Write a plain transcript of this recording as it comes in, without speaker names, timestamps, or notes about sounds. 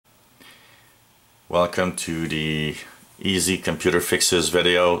Welcome to the Easy Computer Fixes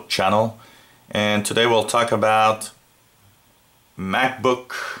video channel, and today we'll talk about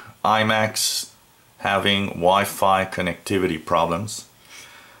MacBook iMacs having Wi-Fi connectivity problems.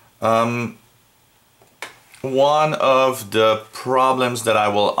 One of the problems that I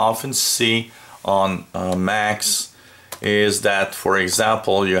will often see on Macs is that, for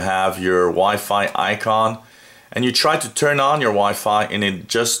example, you have your Wi-Fi icon and you try to turn on your Wi-Fi and it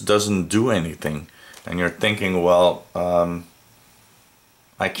just doesn't do anything. And you're thinking, well,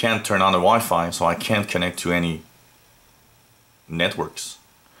 I can't turn on the Wi-Fi, so I can't connect to any networks.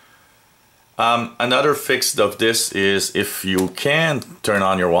 Another fix of this is if you can turn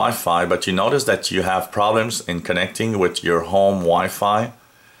on your Wi-Fi, but you notice that you have problems in connecting with your home Wi-Fi,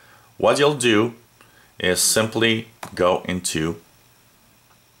 what you'll do is simply go into,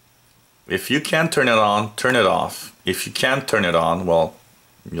 if you can turn it on, turn it off. If you can't turn it on, well,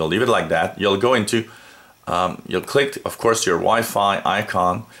 you'll leave it like that. You'll go into, you'll click, of course, your Wi-Fi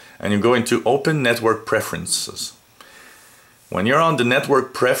icon, and you go into Open Network Preferences. When you're on the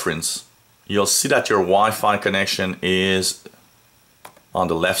network preference, you'll see that your Wi-Fi connection is on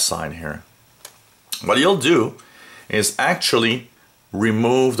the left side here. What you'll do is actually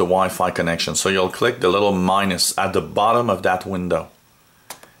remove the Wi-Fi connection. So you'll click the little minus at the bottom of that window,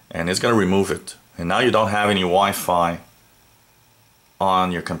 and it's going to remove it. And now you don't have any Wi-Fi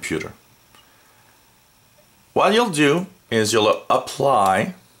on your computer. What you'll do is you'll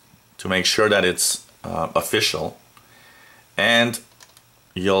apply to make sure that it's official, and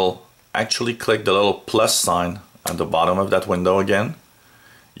you'll actually click the little plus sign at the bottom of that window again.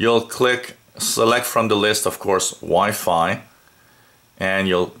 You'll click select from the list, of course, Wi-Fi, and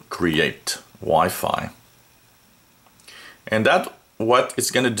you'll create Wi-Fi. And that what it's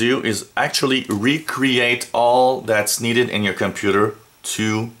going to do is actually recreate all that's needed in your computer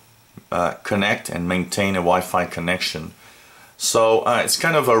to connect and maintain a Wi-Fi connection. So it's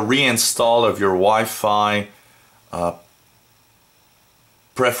kind of a reinstall of your Wi-Fi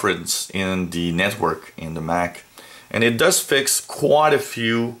preference in the network in the Mac, and it does fix quite a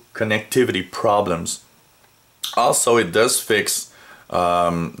few connectivity problems. Also, it does fix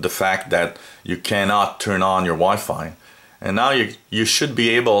the fact that you cannot turn on your Wi-Fi. And now you should be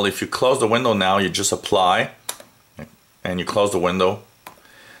able, if you close the window now, you just apply and you close the window.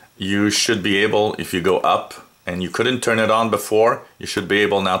 You should be able, if you go up and you couldn't turn it on before, you should be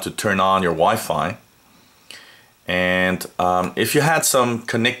able now to turn on your Wi-Fi. And if you had some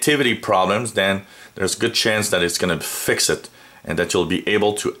connectivity problems, then there's a good chance that it's going to fix it and that you'll be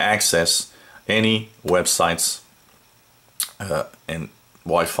able to access any websites, and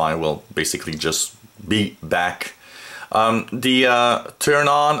Wi-Fi will basically just be back. Turn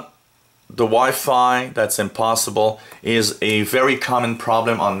on the Wi-Fi, that's impossible, is a very common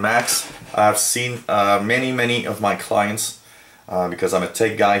problem on Macs. I've seen many of my clients, because I'm a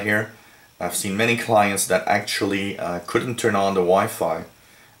tech guy here, I've seen many clients that actually couldn't turn on the Wi-Fi.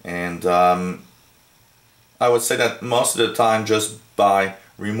 And I would say that most of the time, just by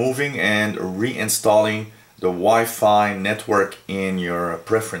removing and reinstalling the Wi-Fi network in your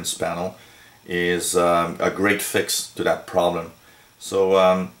preference panel is a great fix to that problem.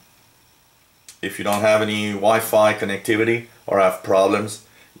 So if you don't have any Wi-Fi connectivity or have problems,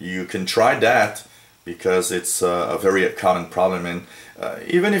 you can try that, because it's a very common problem. And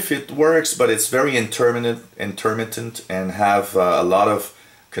even if it works, but it's very intermittent and have a lot of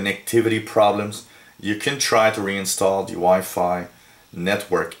connectivity problems, you can try to reinstall the Wi-Fi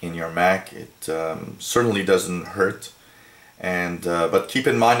network in your Mac. It certainly doesn't hurt. And but keep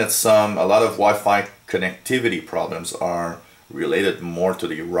in mind that a lot of Wi-Fi connectivity problems are related more to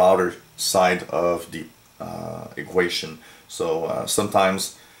the router side of the equation. So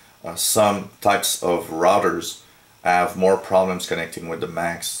sometimes some types of routers have more problems connecting with the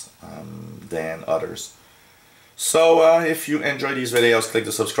Macs than others. So if you enjoy these videos, click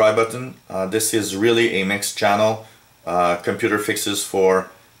the subscribe button. This is really a mixed channel. Computer fixes for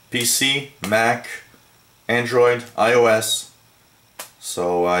PC, Mac, Android, iOS.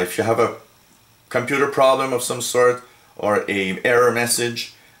 So if you have a computer problem of some sort or a error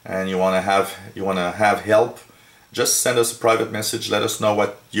message and you want to have help, just send us a private message. Let us know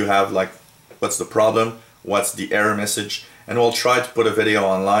what you have, like what's the problem, what's the error message, and we'll try to put a video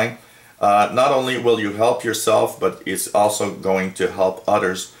online. Not only will you help yourself, but it's also going to help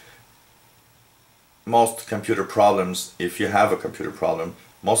others. Most computer problems, if you have a computer problem,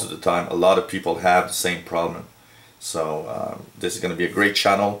 most of the time a lot of people have the same problem. So this is going to be a great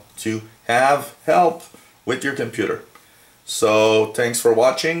channel to have help with your computer. So thanks for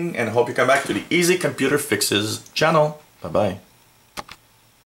watching, and hope you come back to the Easy Computer Fixes channel. Bye-bye.